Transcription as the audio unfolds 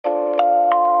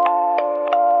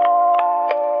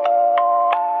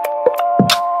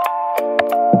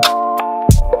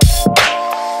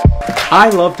I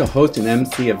love to host and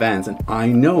MC events, and I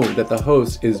know that the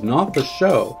host is not the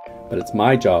show, but it's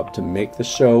my job to make the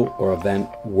show or event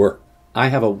work. I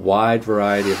have a wide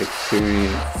variety of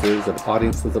experiences of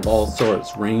audiences of all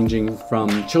sorts, ranging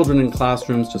from children in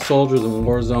classrooms to soldiers in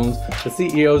war zones to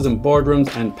CEOs in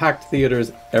boardrooms and packed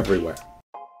theaters everywhere.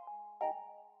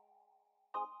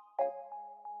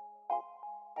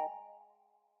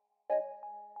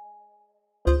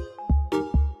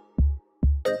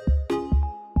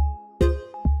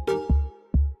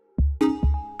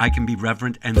 I can be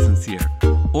reverent and sincere,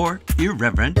 or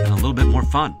irreverent and a little bit more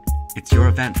fun. It's your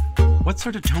event. What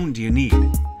sort of tone do you need?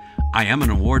 I am an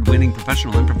award-winning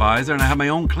professional improviser and I have my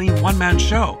own clean one-man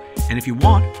show. And if you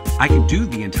want, I can do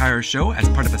the entire show as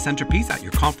part of a centerpiece at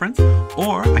your conference,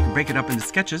 or I can break it up into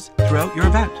sketches throughout your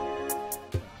event.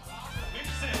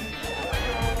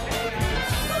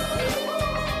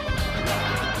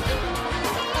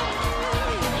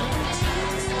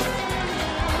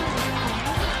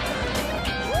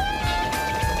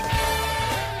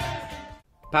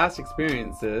 Past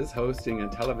experiences hosting a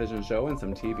television show and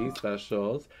some TV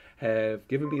specials have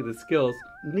given me the skills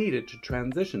needed to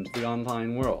transition to the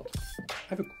online world. I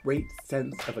have a great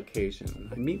sense of occasion.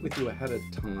 I meet with you ahead of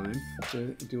time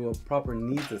to do a proper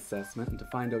needs assessment and to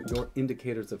find out your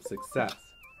indicators of success.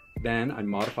 Then I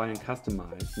modify and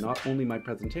customize not only my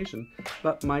presentation,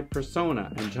 but my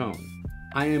persona and tone.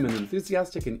 I am an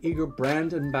enthusiastic and eager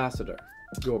brand ambassador.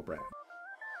 Your brand.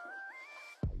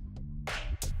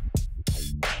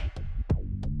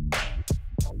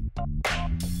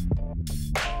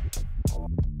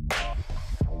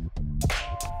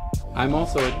 I'm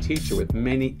also a teacher with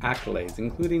many accolades,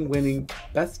 including winning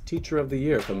Best Teacher of the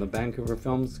Year from the Vancouver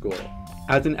Film School.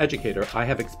 As an educator, I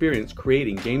have experience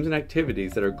creating games and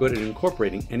activities that are good at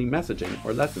incorporating any messaging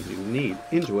or lessons you need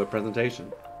into a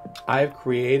presentation. I've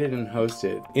created and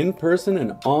hosted in-person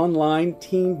and online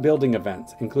team building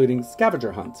events, including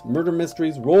scavenger hunts, murder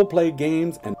mysteries, role-play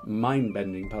games, and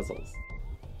mind-bending puzzles.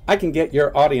 I can get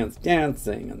your audience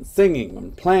dancing and singing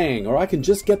and playing, or I can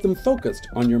just get them focused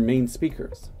on your main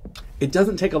speakers. It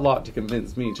doesn't take a lot to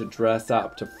convince me to dress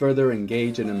up to further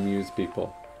engage and amuse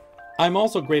people. I'm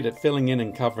also great at filling in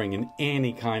and covering in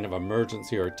any kind of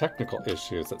emergency or technical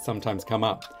issues that sometimes come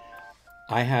up.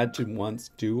 I had to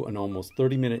once do an almost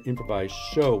 30-minute improvised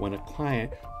show when a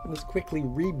client was quickly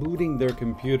rebooting their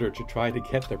computer to try to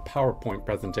get their PowerPoint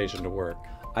presentation to work.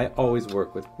 I always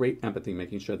work with great empathy,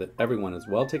 making sure that everyone is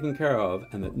well taken care of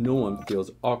and that no one feels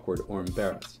awkward or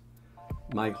embarrassed.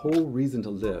 My whole reason to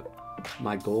live,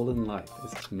 my goal in life,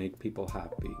 is to make people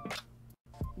happy.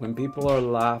 When people are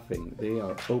laughing, they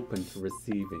are open to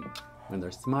receiving. When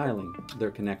they're smiling,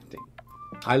 they're connecting.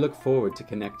 I look forward to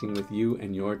connecting with you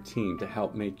and your team to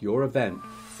help make your event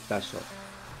special.